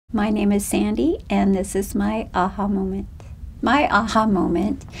My name is Sandy, and this is my aha moment. My aha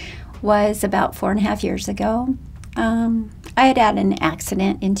moment was about 4.5 years ago. I had an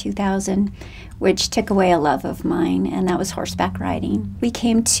accident in 2000, which took away a love of mine, and that was horseback riding. We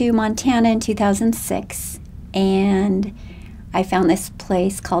came to Montana in 2006, and I found this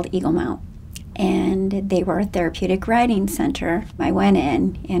place called Eagle Mount, and they were a therapeutic riding center. I went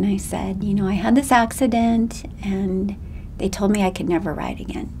in, and I said, I had this accident, and they told me I could never ride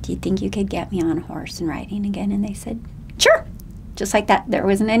again. Do you think you could get me on a horse and riding again? And they said, sure. Just like that. There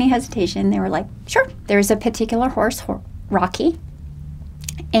wasn't any hesitation. They were like, sure. There's a particular horse, Rocky.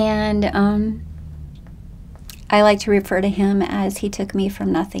 And I like to refer to him as he took me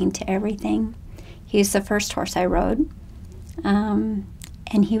from nothing to everything. He's the first horse I rode. And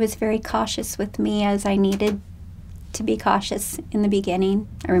he was very cautious with me, as I needed to be cautious in the beginning.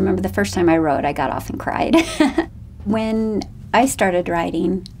 I remember the first time I rode, I got off and cried. When I started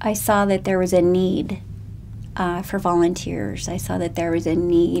riding, I saw that there was a need for volunteers. I saw that there was a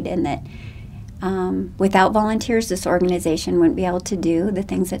need, and that without volunteers, this organization wouldn't be able to do the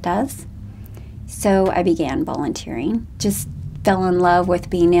things it does. So I began volunteering. Just fell in love with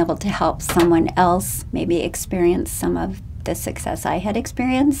being able to help someone else maybe experience some of the success I had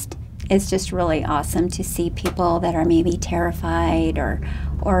experienced. It's just really awesome to see people that are maybe terrified,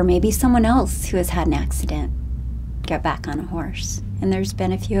 or maybe someone else who has had an accident get back on a horse. And there's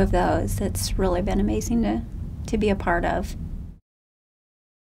been a few of those. It's really been amazing to be a part of.